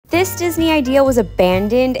this Disney idea was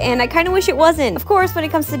abandoned, and I kind of wish it wasn't. Of course, when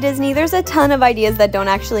it comes to Disney, there's a ton of ideas that don't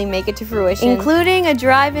actually make it to fruition, including a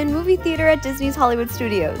drive-in movie theater at Disney's Hollywood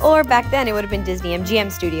Studios. Or back then, it would have been Disney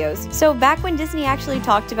MGM Studios. So back when Disney actually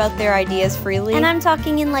talked about their ideas freely, and I'm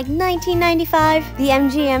talking in like 1995, the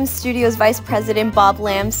MGM Studios Vice President Bob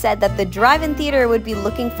Lamb said that the drive-in theater would be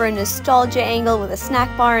looking for a nostalgia angle with a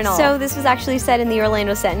snack bar and all. So this was actually said in the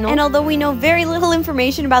Orlando Sentinel. And although we know very little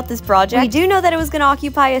information about this project, we do know that it was going to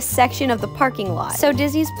occupy a section of the parking lot. So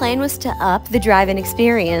Disney's plan was to up the drive-in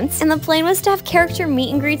experience, and the plan was to have character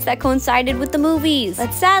meet and greets that coincided with the movies.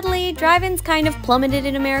 But sadly, drive-ins kind of plummeted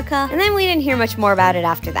in America, and then we didn't hear much more about it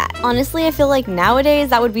after that. Honestly, I feel like nowadays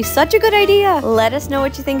that would be such a good idea. Let us know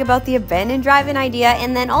what you think about the abandoned drive-in idea,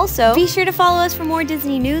 and then also be sure to follow us for more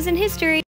Disney news and history.